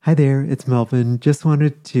Hi there, it's Melvin. Just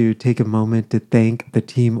wanted to take a moment to thank the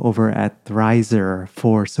team over at Thrizer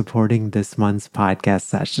for supporting this month's podcast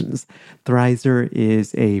sessions. Thrizer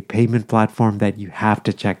is a payment platform that you have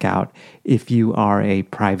to check out if you are a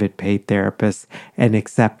private paid therapist and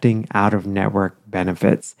accepting out-of-network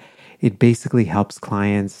benefits. It basically helps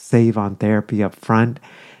clients save on therapy up front.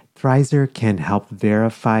 Thrizer can help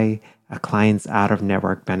verify a client's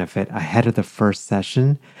out-of-network benefit ahead of the first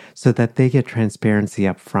session so that they get transparency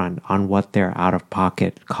up front on what their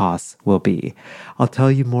out-of-pocket costs will be. I'll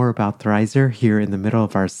tell you more about Thrizer here in the middle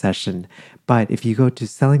of our session, but if you go to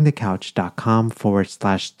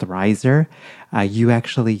sellingthecouch.com/Thrizer,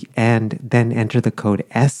 and then enter the code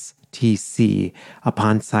STC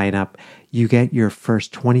upon sign up, you get your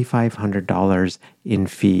first $2,500 in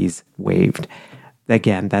fees waived.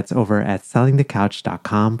 Again, that's over at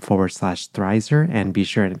sellingthecouch.com/Thrizer, and be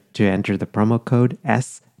sure to enter the promo code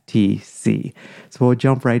STC. So we'll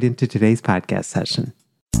jump right into today's podcast session.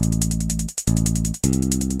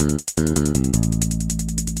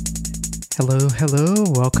 Hello.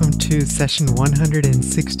 Welcome to session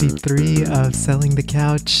 163 of Selling the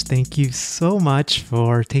Couch. Thank you so much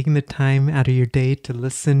for taking the time out of your day to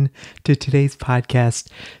listen to today's podcast.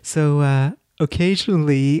 So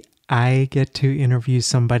occasionally, I get to interview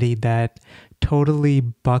somebody that totally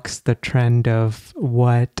bucks the trend of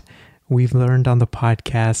what we've learned on the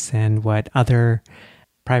podcast and what other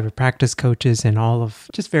private practice coaches and all of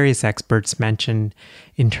just various experts mention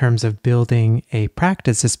in terms of building a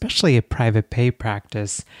practice, especially a private pay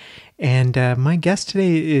practice. And my guest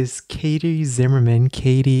today is Katie Zimmerman.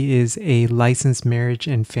 Katie is a licensed marriage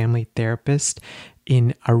and family therapist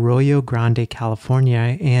in Arroyo Grande,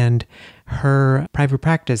 California, and her private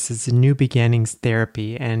practice is New Beginnings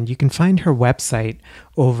Therapy, and you can find her website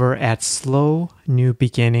over at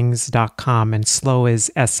slownewbeginnings.com, and slow is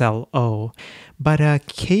SLO. But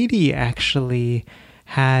Katie actually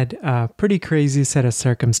had a pretty crazy set of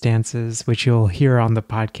circumstances, which you'll hear on the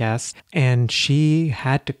podcast, and she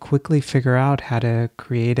had to quickly figure out how to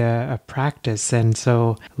create a practice. And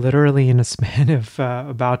so literally in a span of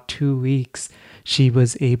about 2 weeks, she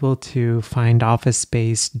was able to find office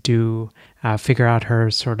space, figure out her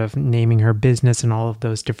sort of naming her business and all of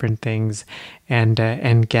those different things, and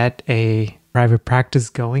get a private practice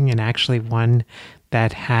going, and actually one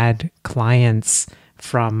that had clients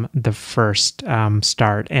from the first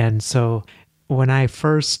start. And so when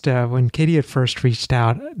Katie had first reached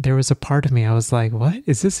out, there was a part of me, I was like, what?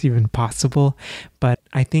 Is this even possible? But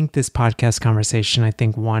I think this podcast conversation,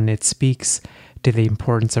 it speaks to the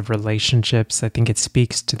importance of relationships. I think it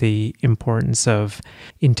speaks to the importance of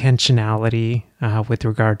intentionality with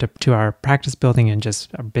regard to our practice building and just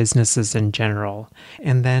our businesses in general.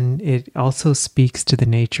 And then it also speaks to the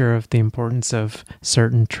nature of the importance of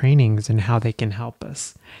certain trainings and how they can help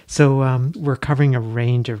us. So we're covering a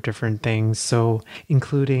range of different things. So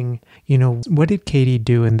including, what did Katie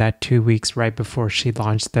do in that 2 weeks right before she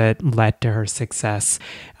launched that led to her success?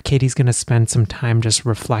 Katie's going to spend some time just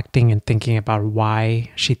reflecting and thinking about why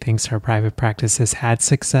she thinks her private practice has had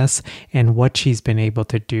success and what she's been able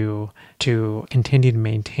to do to continue to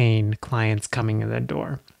maintain clients coming in the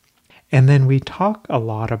door. And then we talk a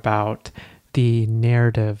lot about the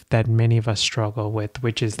narrative that many of us struggle with,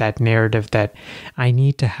 which is that narrative that I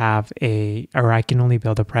need to have or I can only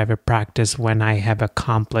build a private practice when I have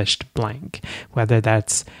accomplished blank, whether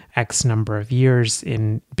that's X number of years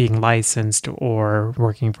in being licensed or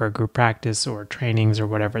working for a group practice or trainings or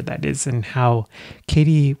whatever that is, and how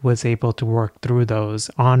Katie was able to work through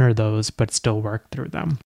those, honor those, but still work through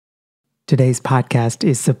them. Today's podcast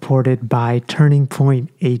is supported by Turning Point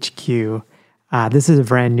HQ. This is a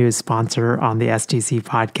brand new sponsor on the STC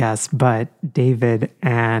podcast, but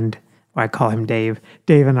I call him Dave.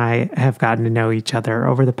 Dave and I have gotten to know each other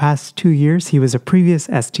over the past 2 years. He was a previous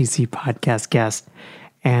STC podcast guest,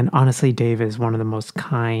 and honestly, Dave is one of the most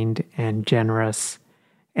kind and generous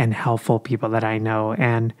and helpful people that I know.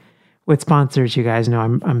 And with sponsors, you guys know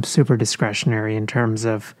I'm super discretionary in terms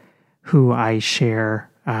of who I share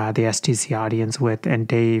the STC audience with, and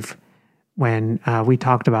Dave, when we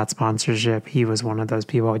talked about sponsorship, he was one of those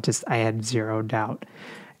people I had zero doubt.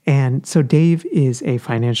 And so Dave is a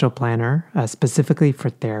financial planner specifically for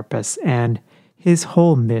therapists, and his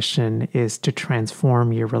whole mission is to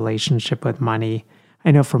transform your relationship with money.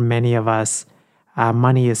 I know for many of us,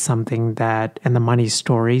 money is something and the money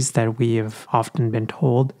stories that we have often been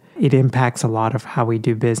told, it impacts a lot of how we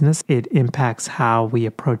do business. It impacts how we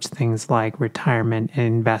approach things like retirement and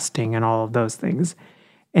investing and all of those things.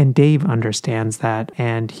 And Dave understands that,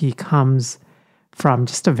 and he comes from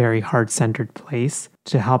just a very heart-centered place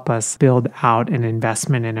to help us build out an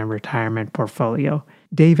investment in a retirement portfolio.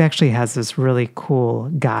 Dave actually has this really cool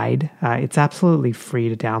guide. It's absolutely free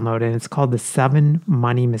to download, and it's called The 7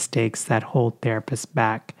 Money Mistakes That Hold Therapists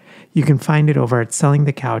Back. You can find it over at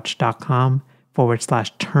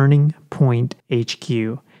sellingthecouch.com/turning point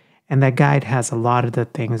HQ. And that guide has a lot of the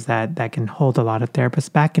things that can hold a lot of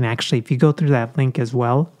therapists back. And actually, if you go through that link as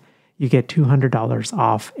well, you get $200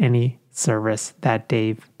 off any service that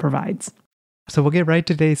Dave provides. So we'll get right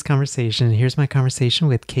to today's conversation. Here's my conversation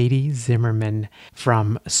with Katie Zimmerman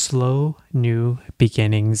from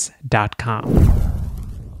slownewbeginnings.com.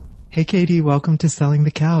 Hey, Katie, welcome to Selling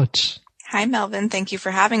the Couch. Hi, Melvin. Thank you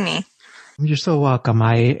for having me. You're so welcome.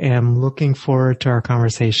 I am looking forward to our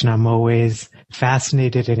conversation. I'm always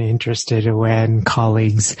fascinated and interested when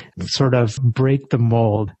colleagues sort of break the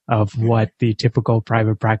mold of what the typical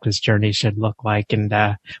private practice journey should look like. And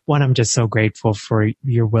one, I'm just so grateful for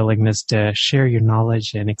your willingness to share your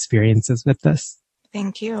knowledge and experiences with us.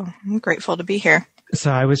 Thank you. I'm grateful to be here. So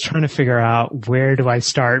I was trying to figure out, where do I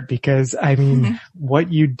start? Because I mean,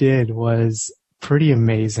 what you did was pretty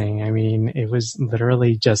amazing. I mean, it was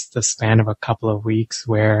literally just the span of a couple of weeks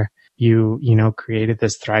where you created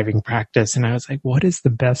this thriving practice. And I was like, what is the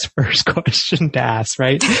best first question to ask,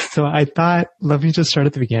 right? So I thought, let me just start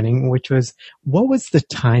at the beginning, which was, what was the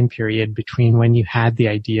time period between when you had the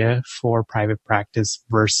idea for private practice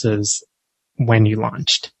versus when you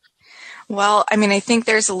launched? Well, I mean, I think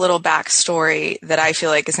there's a little backstory that I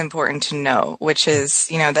feel like is important to know, which is,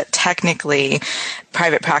 that technically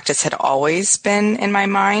private practice had always been in my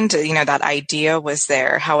mind. That idea was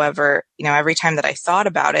there. However, every time that I thought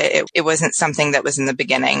about it, it wasn't something that was in the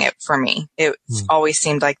beginning for me. It always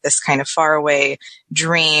seemed like this kind of faraway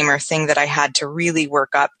dream or thing that I had to really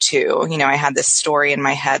work up to. I had this story in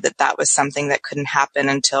my head that was something that couldn't happen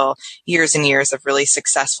until years and years of really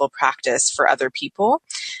successful practice for other people.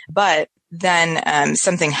 But then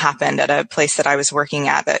something happened at a place that I was working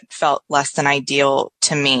at that felt less than ideal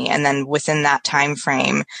to me. And then within that time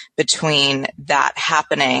frame between that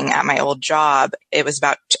happening at my old job, it was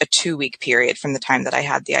about a 2-week period from the time that I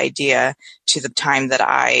had the idea to the time that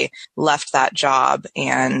I left that job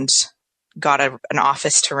and got an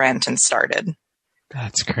office to rent and started.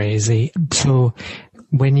 That's crazy. So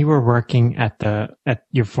when you were working at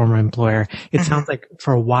your former employer, it sounds like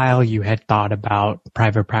for a while you had thought about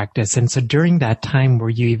private practice. And so during that time, were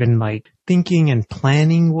you even like thinking and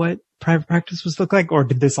planning what private practice was look like, or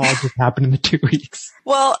did this all just happen in the 2 weeks?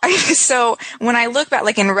 Well, so when I look back,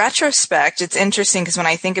 like in retrospect, it's interesting because when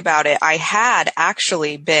I think about it, I had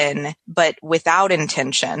actually been, but without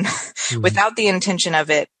intention, without the intention of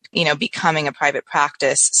it, becoming a private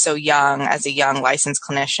practice so young as a young licensed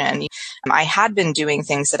clinician. I had been doing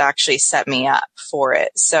things that actually set me up for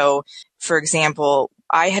it. So, for example,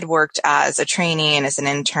 I had worked as a trainee and as an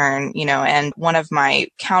intern, and one of my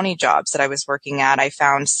county jobs that I was working at, I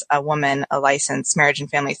found a woman, a licensed marriage and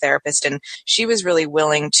family therapist, and she was really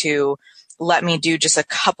willing to let me do just a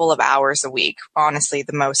couple of hours a week, honestly,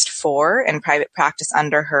 the most 4 in private practice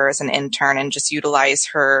under her as an intern, and just utilize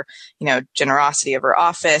her, generosity of her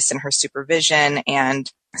office and her supervision.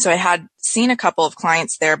 And so I had seen a couple of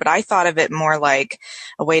clients there, but I thought of it more like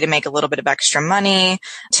a way to make a little bit of extra money,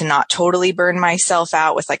 to not totally burn myself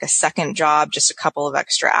out with like a second job, just a couple of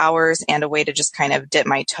extra hours, and a way to just kind of dip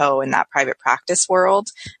my toe in that private practice world.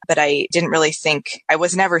 But I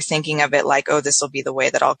was never thinking of it like, oh, this will be the way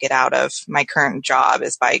that I'll get out of my current job,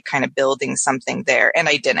 is by kind of building something there. And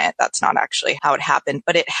I didn't. That's not actually how it happened,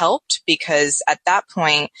 but it helped because at that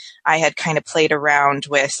point I had kind of played around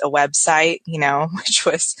with a website, which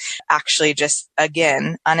was actually just,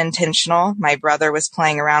 again, unintentional. My brother was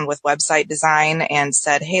playing around with website design and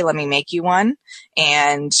said, hey, let me make you one.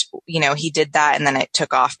 And, he did that, and then it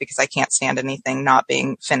took off because I can't stand anything not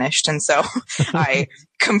being finished. And so I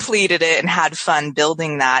completed it and had fun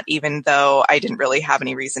building that, even though I didn't really have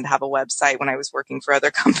any reason to have a website when I was working for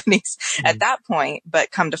other companies at that point.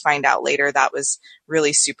 But come to find out later, that was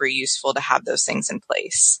really super useful to have those things in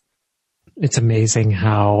place. It's amazing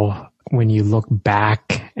how when you look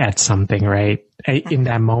back at something, right, in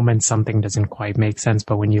that moment, something doesn't quite make sense.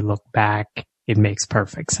 But when you look back, it makes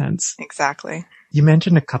perfect sense. Exactly. You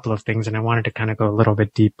mentioned a couple of things, and I wanted to kind of go a little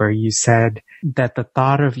bit deeper. You said that the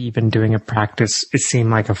thought of even doing a practice, it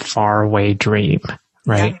seemed like a faraway dream,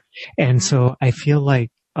 right? Yeah. And so I feel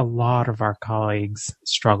like a lot of our colleagues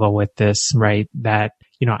struggle with this, right? That,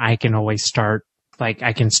 I can always start, like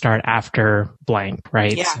I can start after blank,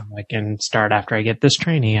 right? Yeah. So I can start after I get this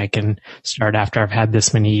training. I can start after I've had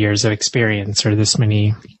this many years of experience or this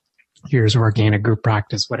many years working in a group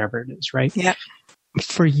practice, whatever it is, right? Yeah.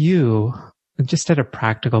 For you, just at a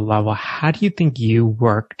practical level, how do you think you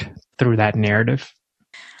worked through that narrative?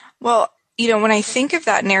 Well, when I think of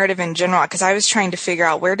that narrative in general, because I was trying to figure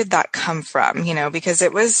out where did that come from, because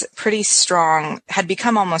it was pretty strong, had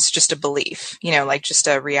become almost just a belief, like just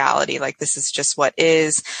a reality, like this is just what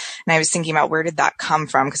is. And I was thinking about where did that come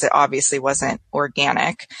from? Because it obviously wasn't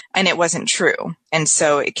organic and it wasn't true. And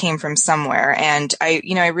so it came from somewhere. And I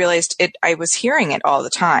realized I was hearing it all the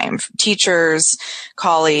time. Teachers,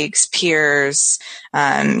 colleagues, peers,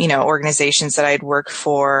 organizations that I'd worked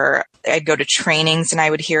for. I'd go to trainings and I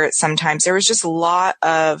would hear it sometimes. There was just a lot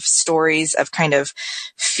of stories of kind of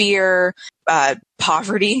fear,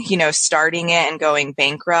 poverty, starting it and going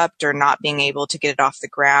bankrupt or not being able to get it off the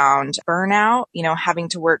ground, burnout, having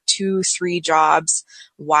to work 2-3 jobs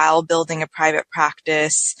while building a private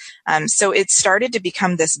practice. So it started to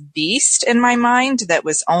become this beast in my mind that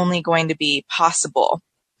was only going to be possible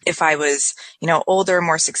if I was, older,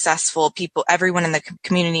 more successful, everyone in the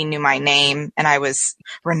community knew my name and I was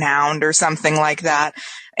renowned or something like that.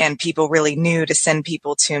 And people really knew to send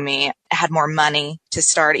people to me. I had more money to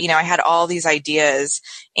start. I had all these ideas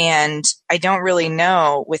and I don't really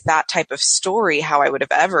know with that type of story how I would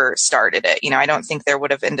have ever started it. I don't think there would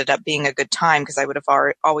have ended up being a good time because I would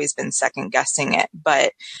have always been second guessing it.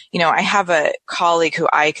 But, I have a colleague who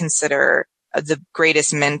I consider the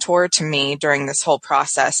greatest mentor to me during this whole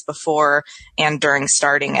process before and during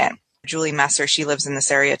starting it. Julie Messer, she lives in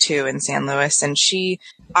this area too in San Luis. And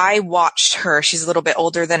I watched her, she's a little bit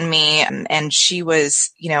older than me. And she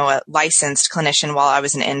was, a licensed clinician while I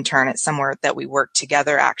was an intern at somewhere that we worked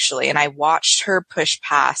together actually. And I watched her push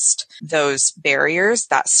past those barriers,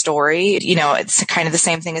 that story. It's kind of the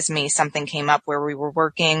same thing as me. Something came up where we were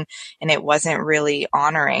working and it wasn't really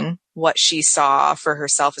honoring what she saw for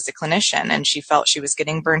herself as a clinician. And she felt she was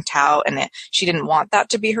getting burnt out and she didn't want that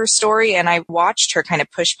to be her story. And I watched her kind of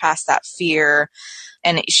push past that fear.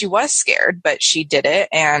 And she was scared, but she did it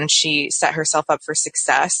and she set herself up for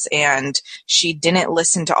success and she didn't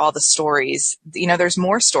listen to all the stories. There's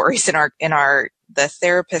more stories the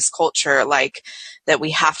therapist culture, like that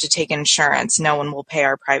we have to take insurance. No one will pay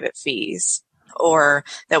our private fees. Or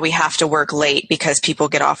that we have to work late because people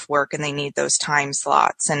get off work and they need those time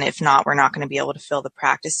slots. And if not, we're not going to be able to fill the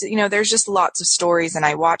practice. There's just lots of stories. And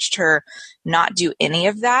I watched her not do any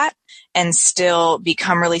of that and still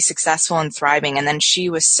become really successful and thriving. And then she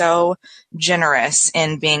was so generous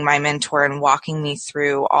in being my mentor and walking me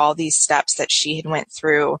through all these steps that she had went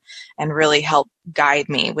through and really helped guide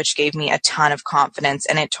me, which gave me a ton of confidence.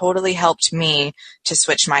 And it totally helped me to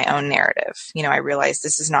switch my own narrative. I realized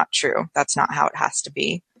this is not true. That's not how it has to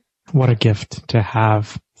be. What a gift to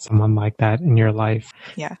have someone like that in your life.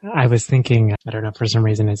 Yeah. I was thinking, I don't know, for some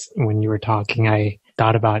reason, when you were talking, I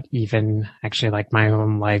thought about even actually like my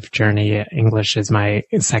own life journey. English is my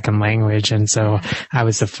second language. And so I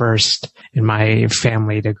was the first in my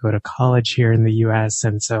family to go to college here in the US.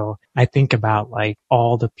 And so I think about like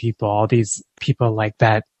all these people like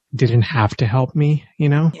that didn't have to help me,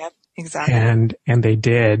 Yep, exactly. And they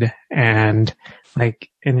did. And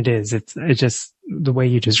it's just the way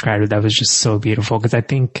you described it, that was just so beautiful. Cause I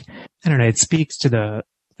think, I don't know, it speaks to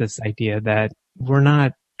this idea that we're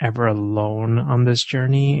not ever alone on this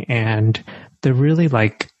journey. And they're really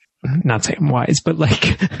not saying I'm wise, but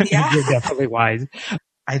yeah. you're definitely wise.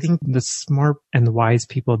 I think the smart and the wise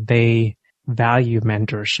people, they value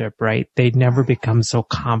mentorship, right? They never become so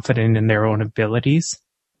confident in their own abilities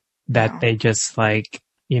that they just they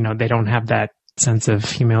don't have that sense of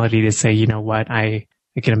humility to say, you know what, I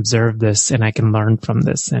can observe this and I can learn from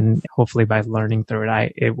this. And hopefully by learning through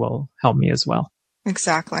it, it will help me as well.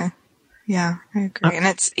 Exactly. Yeah, I agree. And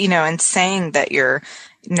it's, and saying that you're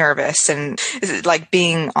nervous and like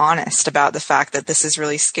being honest about the fact that this is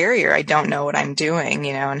really scary or I don't know what I'm doing,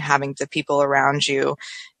 and having the people around you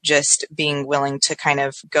just being willing to kind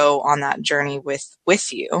of go on that journey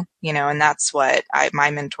with you, and that's what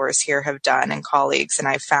my mentors here have done and colleagues. And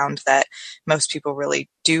I've found that most people really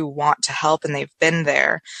do want to help and they've been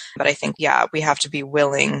there. But I think, we have to be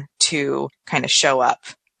willing to kind of show up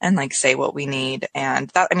and say what we need. And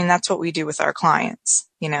that's what we do with our clients,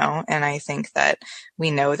 and I think that we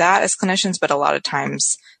know that as clinicians, but a lot of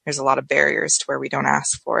times there's a lot of barriers to where we don't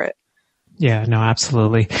ask for it. Yeah, no,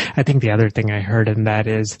 absolutely. I think the other thing I heard in that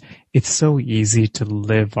is it's so easy to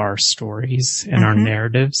live our stories and our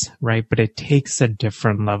narratives, right? But it takes a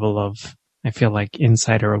different level of, I feel like,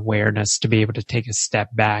 insider awareness to be able to take a step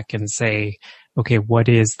back and say, okay, what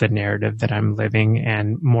is the narrative that I'm living?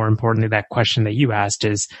 And more importantly, that question that you asked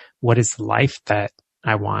is, what is the life that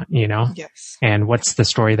I want, Yes. And what's the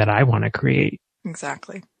story that I want to create?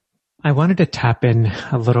 Exactly. I wanted to tap in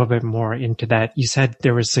a little bit more into that. You said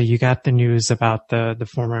so you got the news about the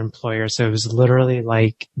former employer. So it was literally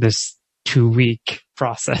like this 2-week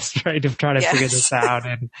process, right? Of trying to figure Yes. this out.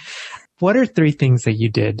 And what are 3 things that you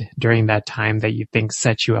did during that time that you think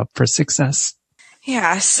set you up for success?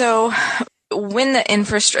 Yeah. So when the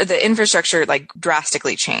infrastructure like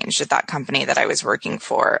drastically changed at that company that I was working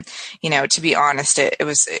for, to be honest,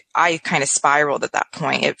 I kind of spiraled at that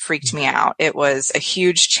point. It freaked me out. It was a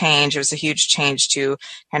huge change. It was a huge change to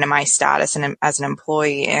kind of my status and as an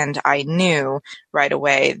employee. And I knew right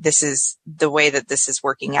away, this is the way that this is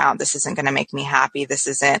working out. This isn't going to make me happy. This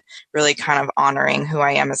isn't really kind of honoring who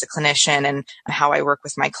I am as a clinician and how I work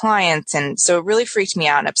with my clients. And so it really freaked me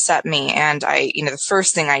out and upset me. And the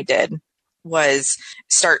first thing I did was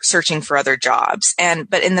start searching for other jobs.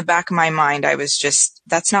 But in the back of my mind,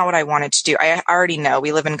 that's not what I wanted to do. I already know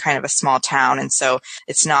we live in kind of a small town. And so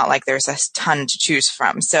it's not like there's a ton to choose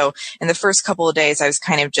from. So in the first couple of days, I was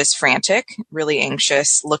kind of just frantic, really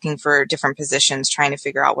anxious, looking for different positions, trying to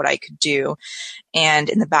figure out what I could do. And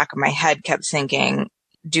in the back of my head kept thinking,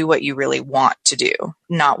 do what you really want to do,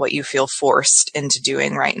 not what you feel forced into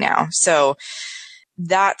doing right now. So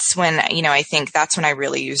that's when, I think that's when I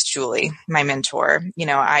really used Julie, my mentor.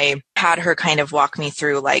 I had her kind of walk me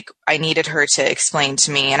through, like, I needed her to explain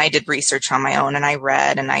to me, and I did research on my own, and I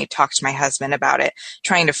read, and I talked to my husband about it,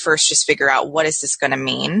 trying to first just figure out, what is this going to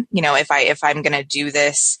mean? If I'm going to do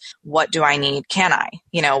this, what do I need? Can I?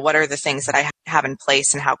 What are the things that I have in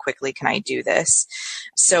place, and how quickly can I do this?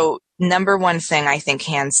 So number one thing, I think,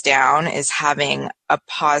 hands down, is having a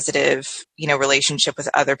positive, relationship with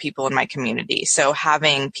other people in my community. So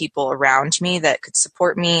having people around me that could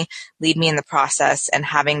support me, lead me in the process, and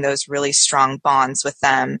having those really strong bonds with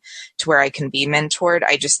them to where I can be mentored.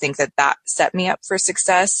 I just think that set me up for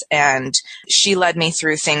success. And she led me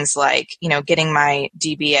through things like, getting my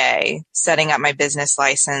DBA, setting up my business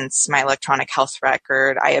license, my electronic health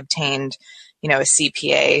record. I obtained a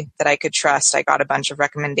CPA that I could trust. I got a bunch of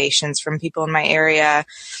recommendations from people in my area.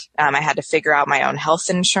 I had to figure out my own health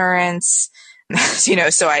insurance,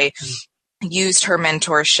 so I used her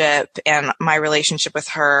mentorship and my relationship with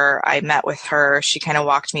her. I met with her. She kind of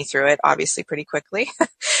walked me through it, obviously pretty quickly.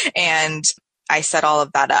 And I set all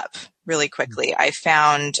of that up really quickly. I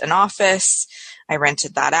found an office. I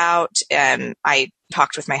rented that out, and I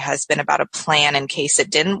talked with my husband about a plan in case it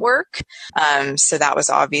didn't work. So that was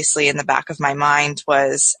obviously in the back of my mind,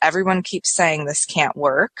 was everyone keeps saying this can't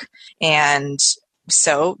work. And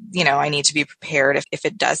so, I need to be prepared if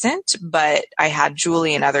it doesn't. But I had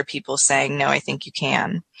Julie and other people saying, no, I think you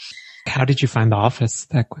can. How did you find the office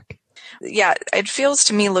that quick? Yeah, it feels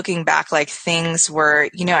to me, looking back, like things were,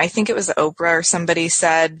 I think it was Oprah or somebody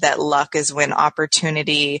said that luck is when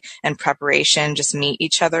opportunity and preparation just meet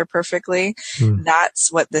each other perfectly.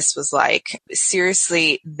 That's what this was like.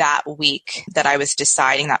 Seriously, that week that I was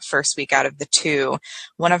deciding, that first week out of the 2,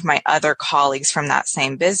 one of my other colleagues from that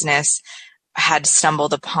same business had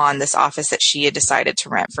stumbled upon this office that she had decided to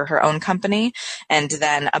rent for her own company. And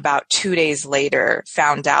then about 2 days later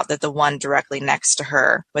found out that the one directly next to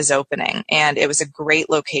her was opening. And it was a great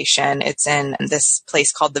location. It's in this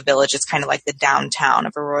place called The Village. It's kind of like the downtown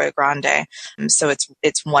of Arroyo Grande. So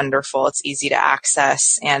it's wonderful. It's easy to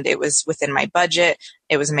access, and it was within my budget.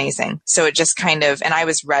 It was amazing. So it just kind of, and I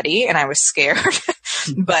was ready and I was scared,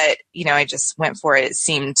 but I just went for it. It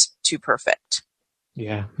seemed too perfect.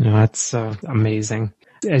 Yeah, no, that's amazing.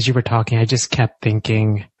 As you were talking, I just kept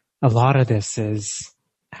thinking a lot of this is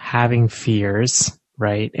having fears,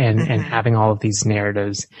 right? And having all of these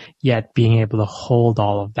narratives, yet being able to hold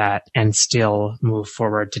all of that and still move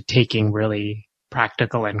forward to taking really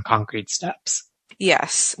practical and concrete steps.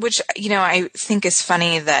 Yes, which, I think is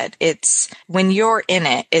funny that it's when you're in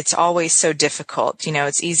it, it's always so difficult.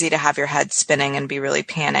 It's easy to have your head spinning and be really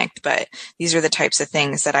panicked, but these are the types of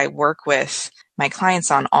things that I work with my clients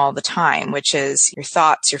on all the time, which is your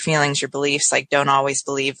thoughts, your feelings, your beliefs. Like, don't always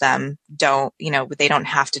believe them. They don't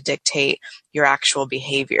have to dictate your actual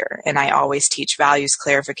behavior. And I always teach values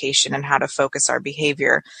clarification and how to focus our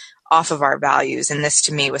behavior off of our values. And this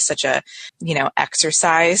to me was such a,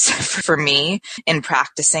 exercise for me in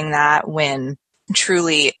practicing that, when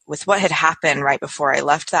truly with what had happened right before I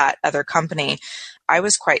left that other company, I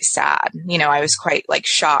was quite sad. I was quite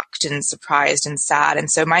shocked and surprised and sad. And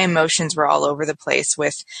so my emotions were all over the place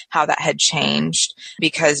with how that had changed,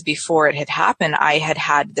 because before it had happened, I had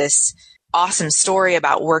had this awesome story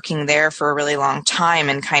about working there for a really long time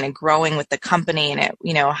and kind of growing with the company. And it,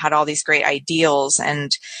 had all these great ideals,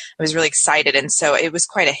 and I was really excited. And so it was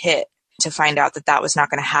quite a hit to find out that was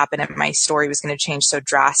not going to happen, and my story was going to change so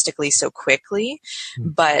drastically, so quickly.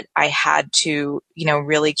 But I had to,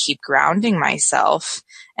 really keep grounding myself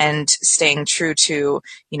and staying true to,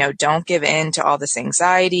 don't give in to all this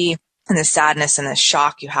anxiety and the sadness and the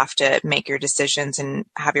shock, you have to make your decisions and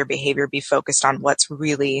have your behavior be focused on what's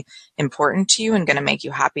really important to you and going to make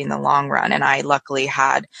you happy in the long run. And I luckily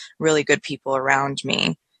had really good people around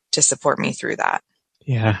me to support me through that.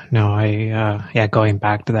 Yeah, no, going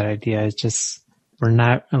back to that idea, it's just, we're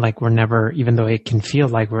never, even though it can feel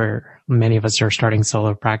like many of us are starting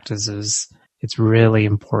solo practices, it's really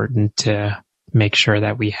important to make sure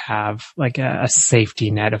that we have like a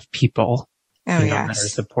safety net of people that are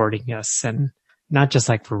supporting us, and not just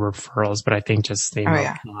like for referrals, but I think just the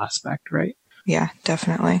emotional aspect, right? Yeah,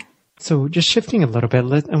 definitely. So just shifting a little bit,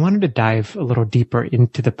 I wanted to dive a little deeper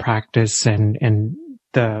into the practice and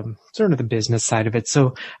the sort of the business side of it.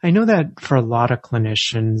 So I know that for a lot of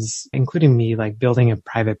clinicians, including me, like building a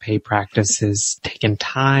private pay practice has taken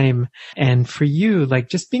time. And for you, like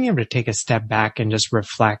just being able to take a step back and just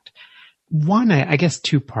reflect, one, I guess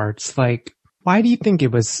two parts, like, why do you think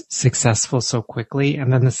it was successful so quickly?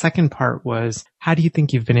 And then the second part was, how do you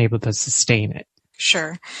think you've been able to sustain it?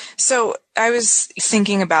 Sure. So I was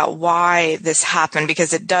thinking about why this happened,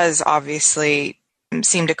 because it does obviously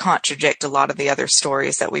seem to contradict a lot of the other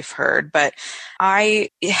stories that we've heard. But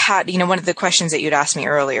I had, one of the questions that you'd asked me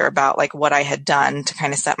earlier about like what I had done to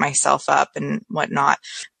kind of set myself up and whatnot,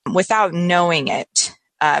 without knowing it.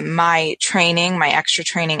 My extra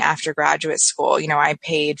training after graduate school, I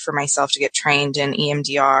paid for myself to get trained in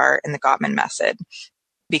EMDR and the Gottman method,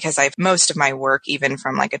 because most of my work, even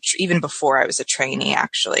from even before I was a trainee,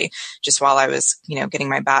 actually, just while I was, getting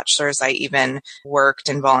my bachelor's, I even worked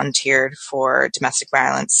and volunteered for domestic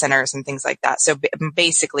violence centers and things like that. So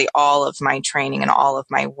basically all of my training and all of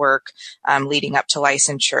my work leading up to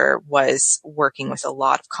licensure was working with a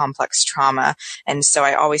lot of complex trauma. And so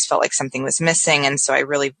I always felt like something was missing. And so I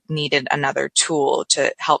really needed another tool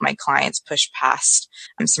to help my clients push past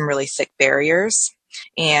some really thick barriers.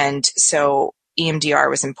 And so EMDR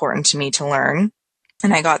was important to me to learn.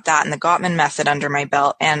 And I got that and the Gottman method under my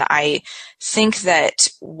belt. And I think that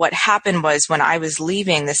what happened was, when I was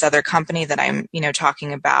leaving this other company that I'm,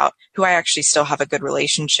 talking about, who I actually still have a good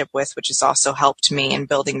relationship with, which has also helped me in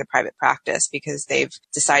building the private practice, because they've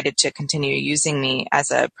decided to continue using me as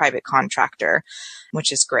a private contractor,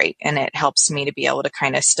 which is great. And it helps me to be able to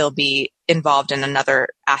kind of still be involved in another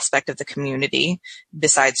aspect of the community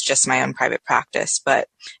besides just my own private practice. But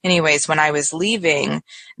anyways, when I was leaving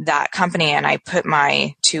that company and I put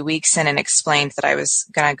my 2 weeks in and explained that I was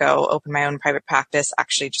going to go open my own private practice,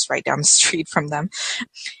 actually just right down the street from them,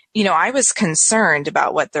 I was concerned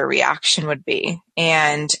about what their reaction would be.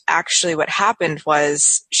 And actually what happened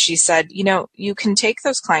was, she said, you can take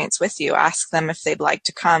those clients with you, ask them if they'd like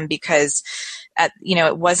to come, because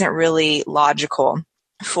it wasn't really logical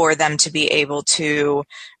for them to be able to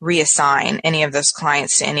reassign any of those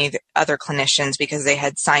clients to any other clinicians, because they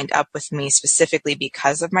had signed up with me specifically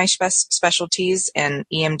because of my specialties in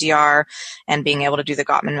EMDR and being able to do the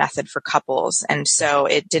Gottman method for couples. And so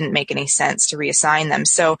it didn't make any sense to reassign them.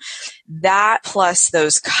 So that, plus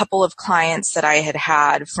those couple of clients that I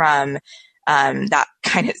had from that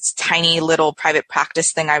kind of tiny little private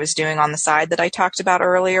practice thing I was doing on the side that I talked about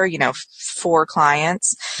earlier, 4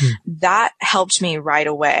 clients, that helped me right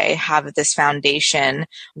away have this foundation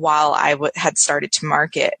while I had started to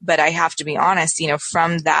market. But I have to be honest,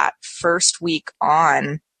 from that first week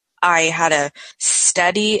on, I had a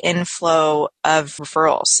steady inflow of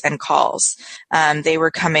referrals and calls. They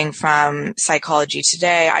were coming from Psychology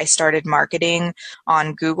Today. I started marketing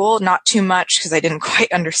on Google, not too much because I didn't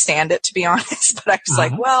quite understand it, to be honest, but I was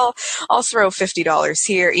like, well, I'll throw $50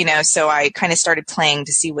 here, so I kind of started playing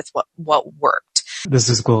to see with what worked. This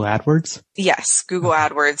is Google AdWords? Yes, Google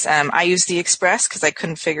AdWords. I used the Express because I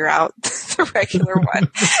couldn't figure out the regular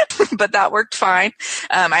one, but that worked fine.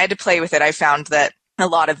 I had to play with it. I found that a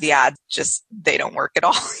lot of the ads they don't work at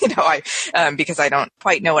all, because I don't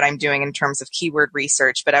quite know what I'm doing in terms of keyword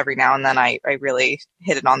research, but every now and then I really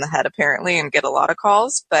hit it on the head apparently and get a lot of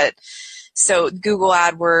calls. But so Google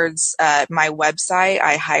AdWords, my website,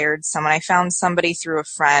 I found somebody through a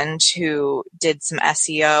friend who did some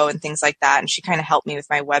SEO and things like that. And she kind of helped me with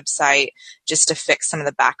my website just to fix some of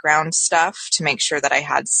the background stuff to make sure that I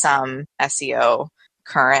had some SEO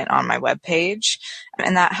current on my webpage,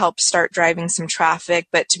 and that helped start driving some traffic.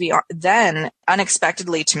 But then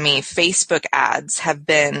unexpectedly to me, Facebook ads have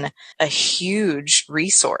been a huge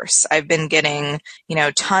resource. I've been getting,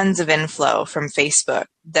 tons of inflow from Facebook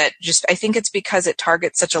that I think it's because it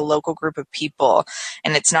targets such a local group of people,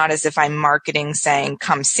 and it's not as if I'm marketing saying,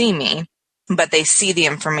 come see me. but they see the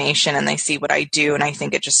information and they see what I do. And I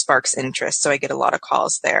think it just sparks interest. So I get a lot of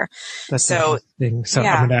calls there. That's so interesting. So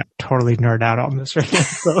yeah. I'm going to totally nerd out on this right now.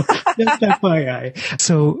 So just FYI.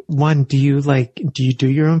 So one, do you do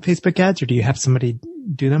your own Facebook ads or do you have somebody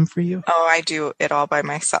do them for you? Oh, I do it all by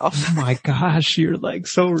myself. Oh my gosh, you're like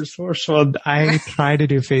so resourceful. I try to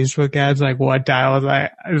do Facebook ads like one time. I was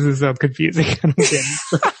like, this is so confusing.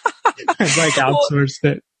 I've like outsourced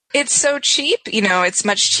it. It's so cheap. It's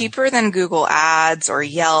much cheaper than Google Ads or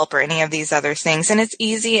Yelp or any of these other things. And it's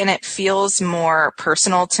easy and it feels more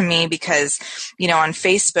personal to me because, on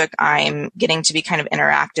Facebook, I'm getting to be kind of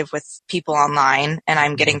interactive with people online and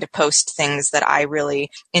I'm getting to post things that I really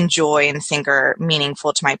enjoy and think are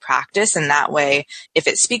meaningful to my practice. And that way, if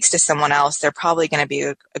it speaks to someone else, they're probably going to be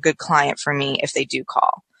a good client for me if they do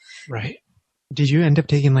call. Right. Did you end up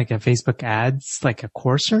taking like a Facebook ads, like a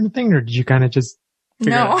course or anything, or did you kind of just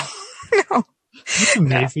No. That's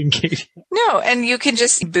amazing, Katie. No, and you can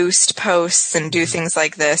just boost posts and do things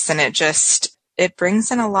like this, and it brings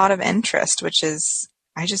in a lot of interest, which is,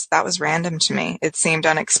 that was random to me. It seemed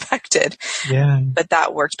unexpected. Yeah. But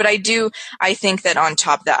that worked. But I think that on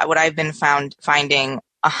top of that, what I've been finding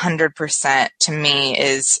 100% to me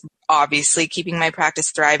is obviously keeping my practice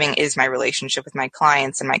thriving is my relationship with my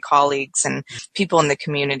clients and my colleagues and people in the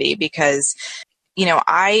community because,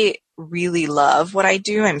 I really love what I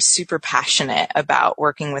do. I'm super passionate about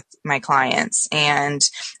working with my clients. And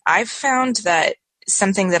I've found that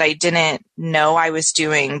something that I didn't know I was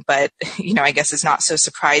doing, but, I guess is not so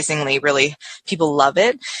surprisingly really people love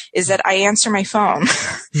it, is that I answer my phone.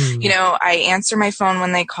 I answer my phone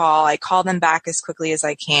when they call. I call them back as quickly as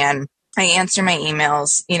I can. I answer my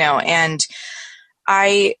emails, and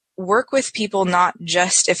I work with people not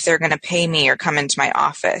just if they're going to pay me or come into my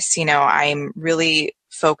office. I'm really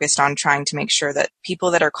focused on trying to make sure that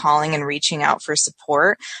people that are calling and reaching out for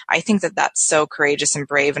support, I think that that's so courageous and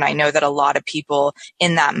brave. And I know that a lot of people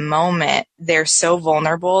in that moment, they're so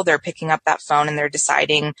vulnerable. They're picking up that phone and they're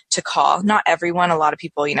deciding to call. Not everyone, a lot of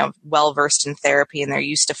people, well versed in therapy and they're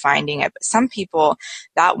used to finding it. But some people,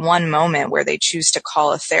 that one moment where they choose to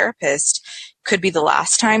call a therapist could be the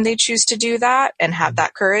last time they choose to do that and have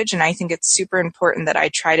that courage. And I think it's super important that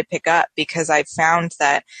I try to pick up because I've found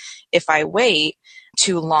that if I wait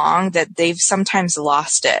too long, that they've sometimes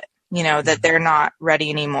lost it, that they're not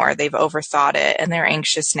ready anymore. They've overthought it and they're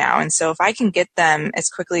anxious now. And so if I can get them as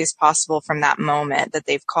quickly as possible from that moment that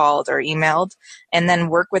they've called or emailed and then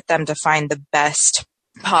work with them to find the best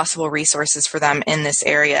possible resources for them in this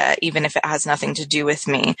area, even if it has nothing to do with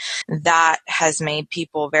me, that has made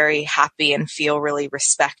people very happy and feel really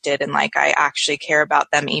respected and like I actually care about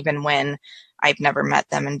them even when I've never met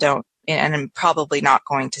them and I'm probably not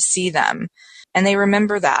going to see them. And they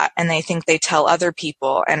remember that and they think they tell other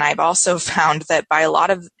people. And I've also found that by a lot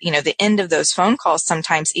of, the end of those phone calls,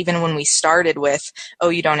 sometimes even when we started with, oh,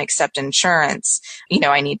 you don't accept insurance,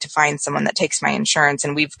 I need to find someone that takes my insurance.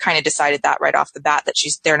 And we've kind of decided that right off the bat that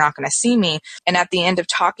they're not going to see me. And at the end of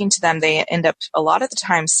talking to them, they end up a lot of the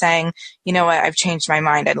time saying, you know what, I've changed my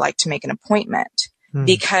mind. I'd like to make an appointment.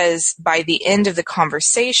 Because by the end of the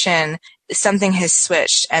conversation, something has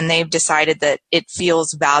switched and they've decided that it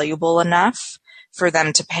feels valuable enough for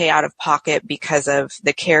them to pay out of pocket because of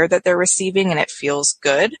the care that they're receiving and it feels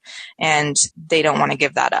good and they don't want to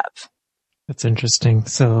give that up. That's interesting.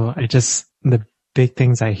 So the big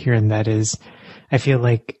things I hear in that is I feel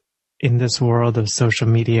like in this world of social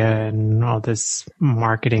media and all this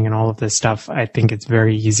marketing and all of this stuff, I think it's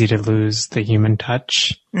very easy to lose the human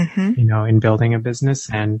touch, in building a business.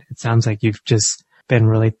 And it sounds like you've just been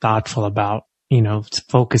really thoughtful about,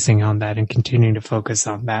 focusing on that and continuing to focus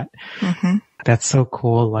on that. That's so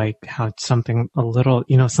cool. Like how it's something a little,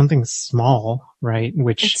 something small, right?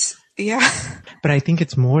 But I think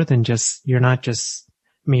it's more than just,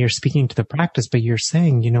 you're speaking to the practice, but you're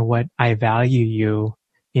saying, you know what, I value you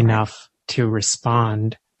enough to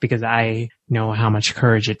respond because I know how much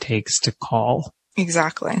courage it takes to call.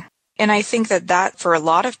 Exactly. And I think that for a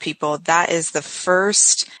lot of people, that is the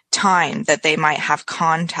first time that they might have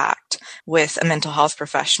contact with a mental health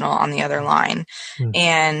professional on the other line.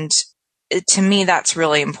 And to me, that's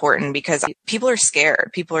really important because people are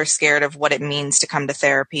scared. People are scared of what it means to come to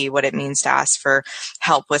therapy, what it means to ask for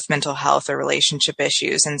help with mental health or relationship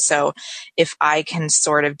issues. And so if I can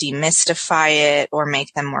sort of demystify it or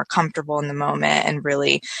make them more comfortable in the moment and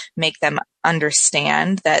really make them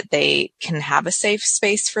understand that they can have a safe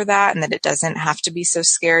space for that and that it doesn't have to be so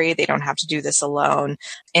scary. They don't have to do this alone,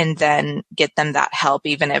 and then get them that help,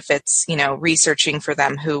 even if it's, researching for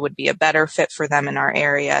them who would be a better fit for them in our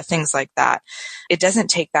area, things like that. It doesn't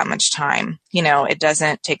take that much time. It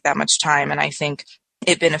doesn't take that much time. And I think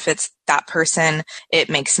it benefits that person. It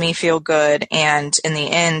makes me feel good. And in the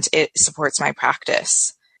end, it supports my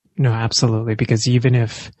practice. No, absolutely. Because even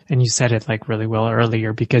if, and you said it like really well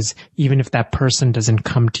earlier, because even if that person doesn't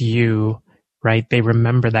come to you, right, they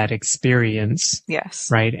remember that experience. Yes.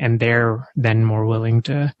 Right. And they're then more willing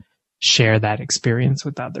to share that experience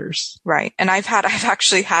with others. Right. And I've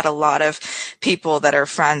actually had a lot of people that are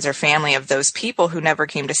friends or family of those people who never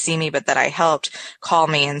came to see me, but that I helped, call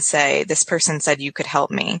me and say, this person said you could help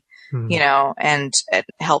me, and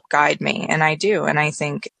help guide me. And I do. And I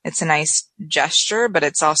think it's a nice gesture, but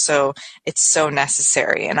it's so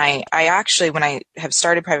necessary. And I actually, when I have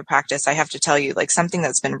started private practice, I have to tell you, like, something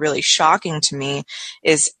that's been really shocking to me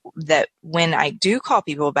is that when I do call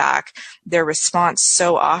people back, their response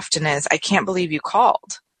so often is, I can't believe you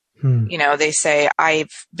called. They say,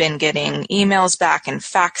 I've been getting emails back and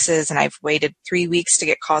faxes, and I've waited 3 weeks to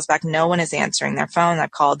get calls back. No one is answering their phone.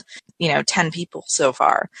 I've called, 10 people so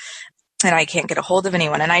far, and I can't get a hold of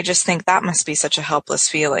anyone. And I just think that must be such a helpless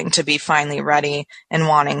feeling, to be finally ready and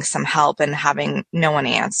wanting some help and having no one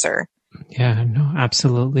answer. Yeah, no,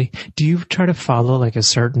 absolutely. Do you try to follow like a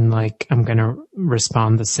certain, like, I'm going to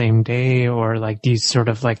respond the same day, or like, do you sort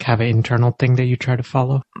of like have an internal thing that you try to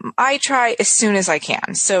follow? I try as soon as I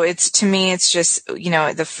can. So to me, it's just,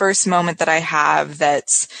 the first moment that I have that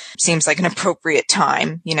seems like an appropriate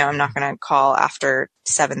time. I'm not going to call after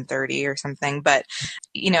 7:30 or something, but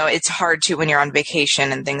it's hard to when you're on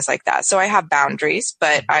vacation and things like that. So I have boundaries,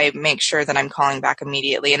 but I make sure that I'm calling back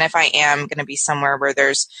immediately. And if I am going to be somewhere where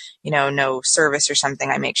there's, no service or something,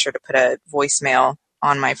 I make sure to put a voicemail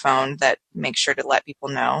on my phone that makes sure to let people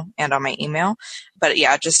know, and on my email. But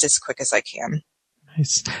yeah, just as quick as I can.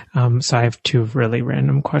 Nice. So I have two really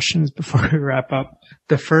random questions before we wrap up.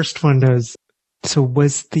 The first one is, so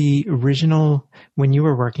was the original, when you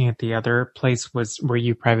were working at the other place, were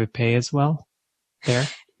you private pay as well there?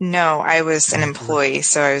 No, I was an employee,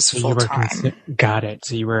 so I was full time. Got it.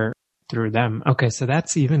 So you were through them. Okay. So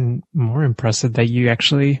that's even more impressive that you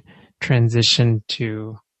actually transitioned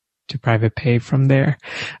to private pay from there.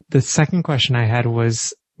 The second question I had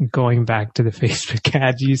was going back to the Facebook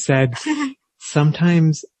ad. You said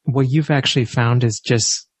sometimes what you've actually found is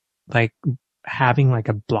just like having like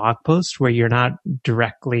a blog post where you're not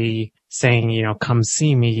directly saying, come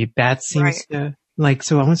see me. That seems to like,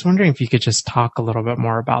 so I was wondering if you could just talk a little bit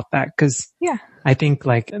more about that. Cause yeah, I think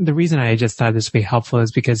like the reason I just thought this would be helpful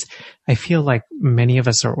is because I feel like many of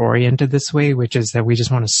us are oriented this way, which is that we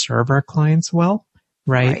just want to serve our clients well,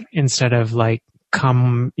 right? Instead of like,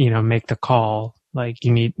 come, make the call, like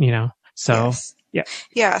you need, so. Yes.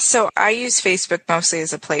 Yeah. So I use Facebook mostly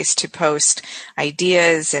as a place to post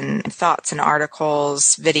ideas and thoughts and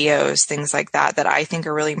articles, videos, things like that I think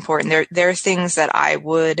are really important. There are things that I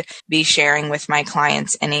would be sharing with my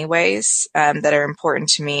clients anyways, that are important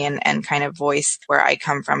to me and kind of voice where I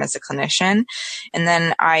come from as a clinician. And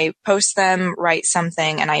then I post them, write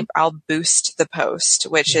something, and I'll boost the post,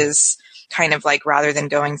 which is kind of like, rather than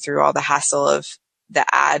going through all the hassle of the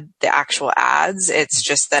actual ads, it's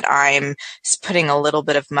just that I'm putting a little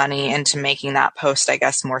bit of money into making that post, I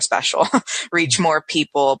guess, more special, reach more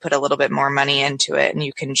people, put a little bit more money into it. And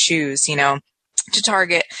you can choose, to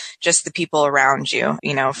target just the people around you,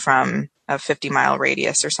 from a 50-mile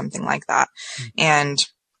radius or something like that. And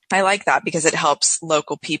I like that because it helps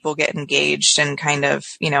local people get engaged and kind of,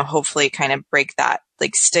 hopefully kind of break that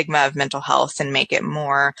like stigma of mental health and make it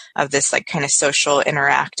more of this like kind of social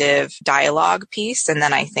interactive dialogue piece. And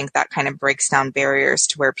then I think that kind of breaks down barriers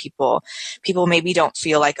to where people maybe don't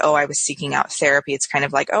feel like, oh, I was seeking out therapy. It's kind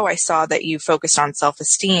of like, oh, I saw that you focused on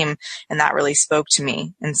self-esteem and that really spoke to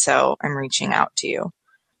me. And so I'm reaching out to you.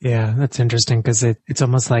 Yeah, that's interesting because it's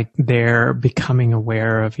almost like they're becoming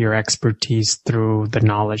aware of your expertise through the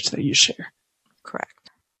knowledge that you share. Correct.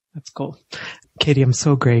 That's cool. Katie, I'm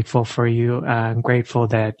so grateful for you. I'm grateful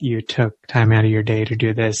that you took time out of your day to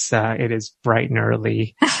do this. It is bright and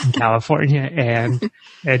early in California. And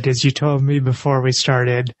as you told me before we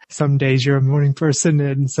started, some days you're a morning person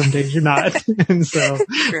and some days you're not. And so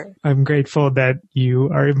sure. I'm grateful that you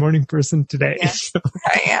are a morning person today. Yes,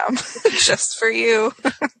 I am. Just for you.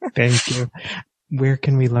 Thank you. Where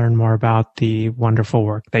can we learn more about the wonderful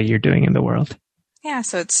work that you're doing in the world? Yeah,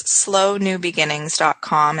 so it's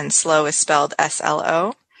slownewbeginnings.com, and slow is spelled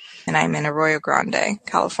SLO, and I'm in Arroyo Grande,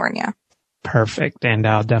 California. Perfect. And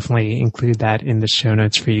I'll definitely include that in the show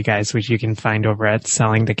notes for you guys, which you can find over at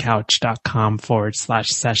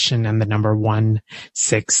sellingthecouch.com/session and the number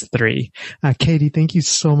 163. Katie, thank you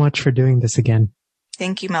so much for doing this again.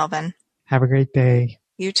 Thank you, Melvin. Have a great day.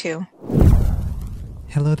 You too.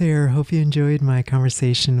 Hello there. Hope you enjoyed my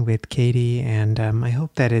conversation with Katie, and I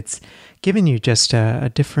hope that it's given you just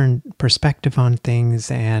a different perspective on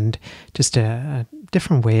things and just a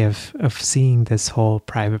different way of seeing this whole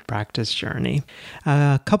private practice journey.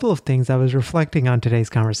 A couple of things I was reflecting on today's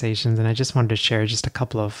conversations, and I just wanted to share just a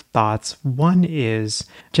couple of thoughts. One is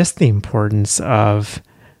just the importance of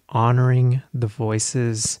honoring the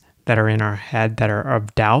voices that are in our head that are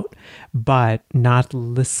of doubt, but not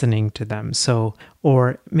listening to them. So,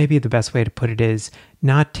 or maybe the best way to put it is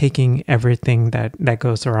not taking everything that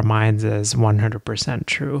goes through our minds as 100%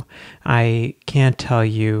 true. I can't tell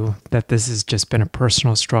you that this has just been a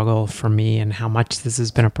personal struggle for me and how much this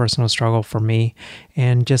has been a personal struggle for me,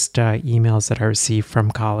 and just emails that I receive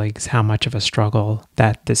from colleagues, how much of a struggle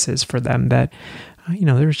that this is for them. That,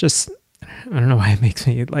 there's just, I don't know why it makes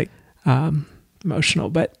me emotional,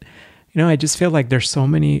 but I just feel like there's so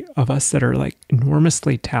many of us that are like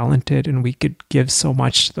enormously talented and we could give so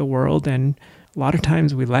much to the world, and a lot of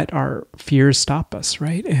times we let our fears stop us,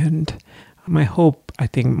 right? And my hope, I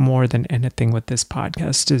think, more than anything with this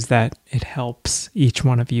podcast is that it helps each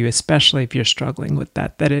one of you, especially if you're struggling with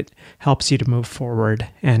that it helps you to move forward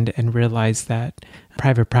and realize that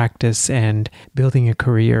private practice and building a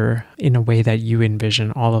career in a way that you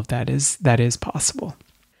envision, all of that is possible.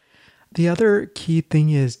 The other key thing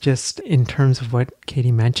is just in terms of what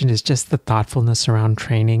Katie mentioned is just the thoughtfulness around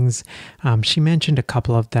trainings. She mentioned a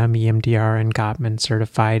couple of them, EMDR and Gottman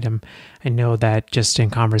certified. I know that just in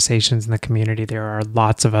conversations in the community, there are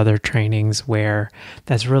lots of other trainings where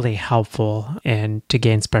that's really helpful and to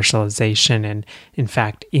gain specialization. And in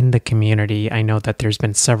fact, in the community, I know that there's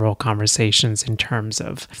been several conversations in terms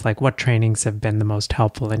of like what trainings have been the most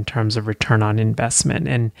helpful in terms of return on investment.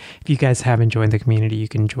 And if you guys haven't joined the community, you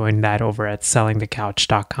can join that over at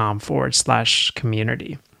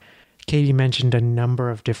sellingthecouch.com/community. Katie mentioned a number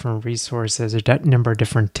of different resources, a number of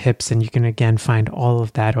different tips, and you can again find all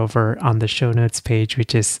of that over on the show notes page,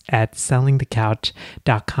 which is at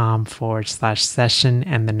sellingthecouch.com/session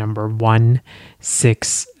and the number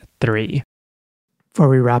 163. Before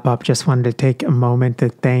we wrap up, just wanted to take a moment to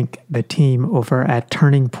thank the team over at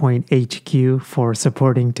Turning Point HQ for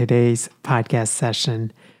supporting today's podcast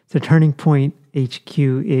session. So Turning Point HQ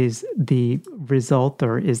is the result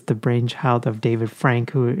or is the brainchild of David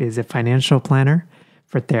Frank, who is a financial planner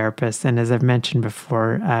for therapists. And as I've mentioned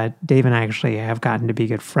before, Dave and I actually have gotten to be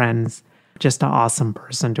good friends, just an awesome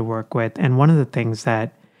person to work with. And one of the things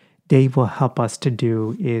that Dave will help us to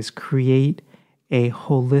do is create a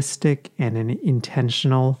holistic and an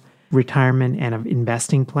intentional retirement and an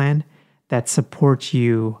investing plan that supports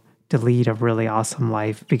you to lead a really awesome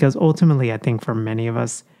life. Because ultimately, I think for many of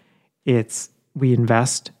us, we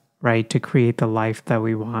invest, right, to create the life that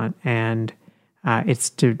we want, and it's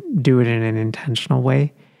to do it in an intentional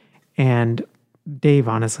way. And Dave,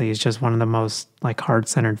 honestly, is just one of the most like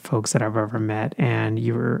heart-centered folks that I've ever met, and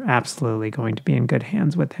you're absolutely going to be in good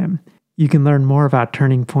hands with him. You can learn more about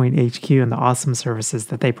Turning Point HQ and the awesome services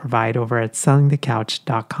that they provide over at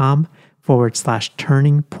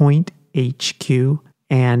sellingthecouch.com/turningpointhq.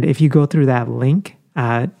 And if you go through that link,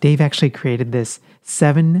 Dave actually created this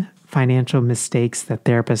 7 financial mistakes that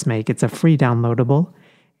therapists make. It's a free downloadable,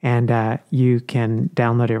 and you can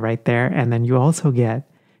download it right there. And then you also get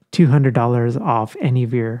 $200 off any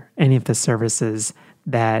of the services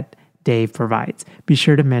that Dave provides. Be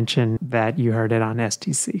sure to mention that you heard it on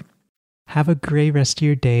STC. Have a great rest of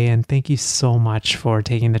your day, and thank you so much for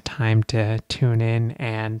taking the time to tune in.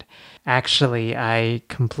 And actually, I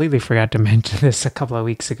completely forgot to mention this a couple of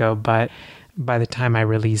weeks ago, but by the time I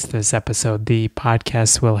release this episode, the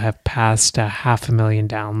podcast will have passed 500,000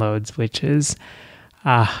 downloads, which is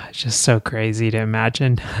just so crazy to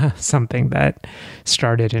imagine. Something that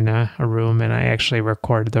started in a room, and I actually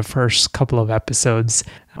recorded the first couple of episodes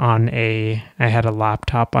I had a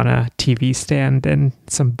laptop on a TV stand and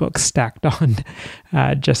some books stacked on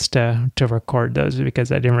just to record those,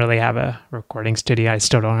 because I didn't really have a recording studio. I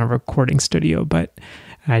still don't have a recording studio, but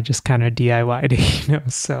I just kind of DIY'd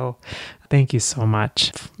it, So thank you so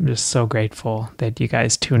much. I'm just so grateful that you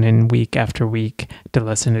guys tune in week after week to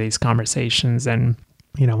listen to these conversations. And,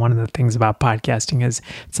 one of the things about podcasting is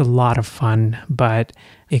it's a lot of fun, but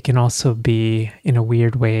it can also be, in a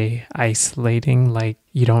weird way, isolating. Like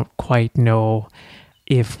you don't quite know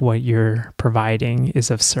if what you're providing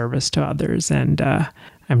is of service to others. And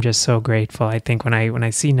I'm just so grateful. I think when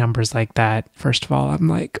I see numbers like that, first of all, I'm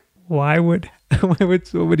like, why would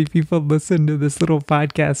so many people listen to this little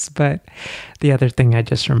podcast? But the other thing I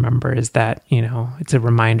just remember is that, it's a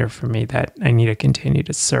reminder for me that I need to continue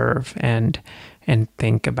to serve and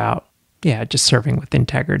think about, just serving with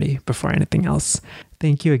integrity before anything else.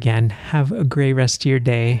 Thank you again. Have a great rest of your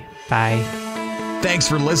day. Bye. Thanks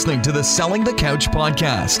for listening to the Selling the Couch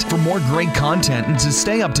podcast. For more great content and to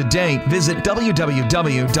stay up to date, visit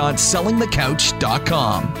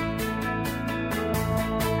www.sellingthecouch.com.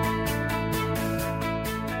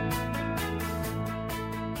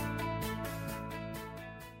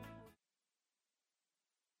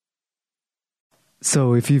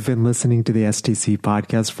 So if you've been listening to the STC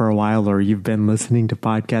podcast for a while, or you've been listening to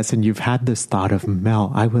podcasts and you've had this thought of,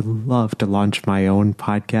 Mel, I would love to launch my own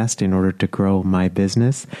podcast in order to grow my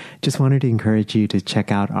business, just wanted to encourage you to check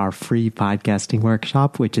out our free podcasting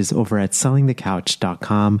workshop, which is over at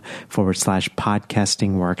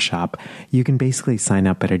sellingthecouch.com/podcasting workshop. You can basically sign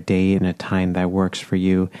up at a day and a time that works for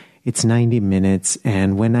you. It's 90 minutes.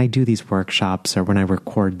 And when I do these workshops or when I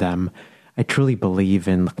record them, I truly believe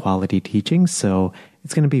in quality teaching, so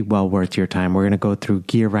it's going to be well worth your time. We're going to go through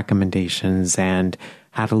gear recommendations and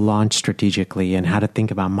how to launch strategically and how to think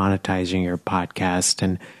about monetizing your podcast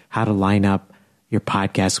and how to line up your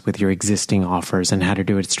podcast with your existing offers and how to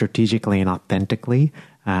do it strategically and authentically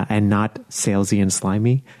and not salesy and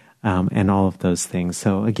slimy and all of those things.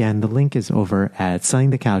 So again, the link is over at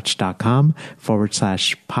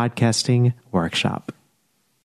sellingthecouch.com/podcasting workshop.